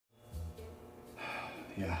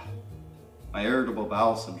Yeah. My irritable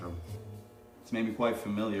bowel syndrome. It's made me quite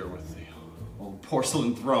familiar with the old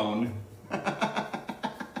porcelain throne.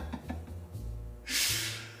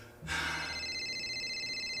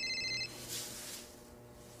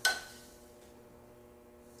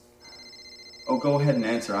 Oh, go ahead and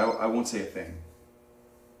answer. I won't say a thing.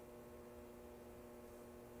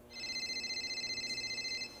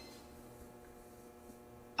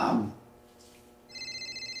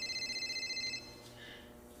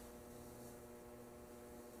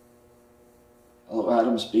 Hello,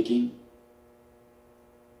 Adam speaking.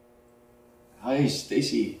 Hi,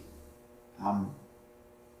 Stacy. How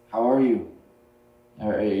are you?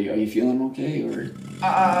 Are you feeling okay, or?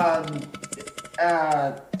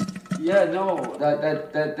 Yeah, no,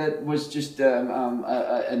 that was just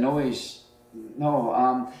a noise.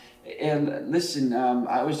 No, and listen,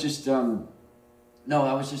 I was just no,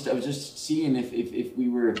 I was just seeing if we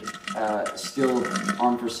were still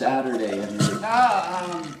on for Saturday, and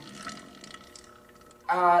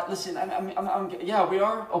listen, yeah, we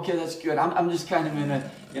are. Okay, that's good. I'm just kind of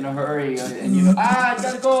in a hurry, and you know, I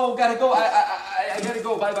gotta go. I gotta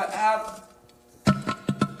go. Bye.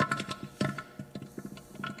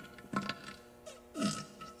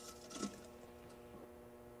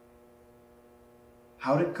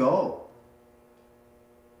 How'd it go?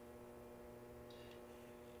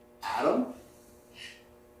 Adam,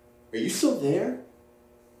 are you still there?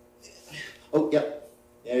 Oh, yep.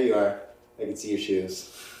 There you are. I can see your shoes.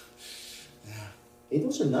 Hey,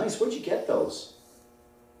 those are nice. Where'd you get those?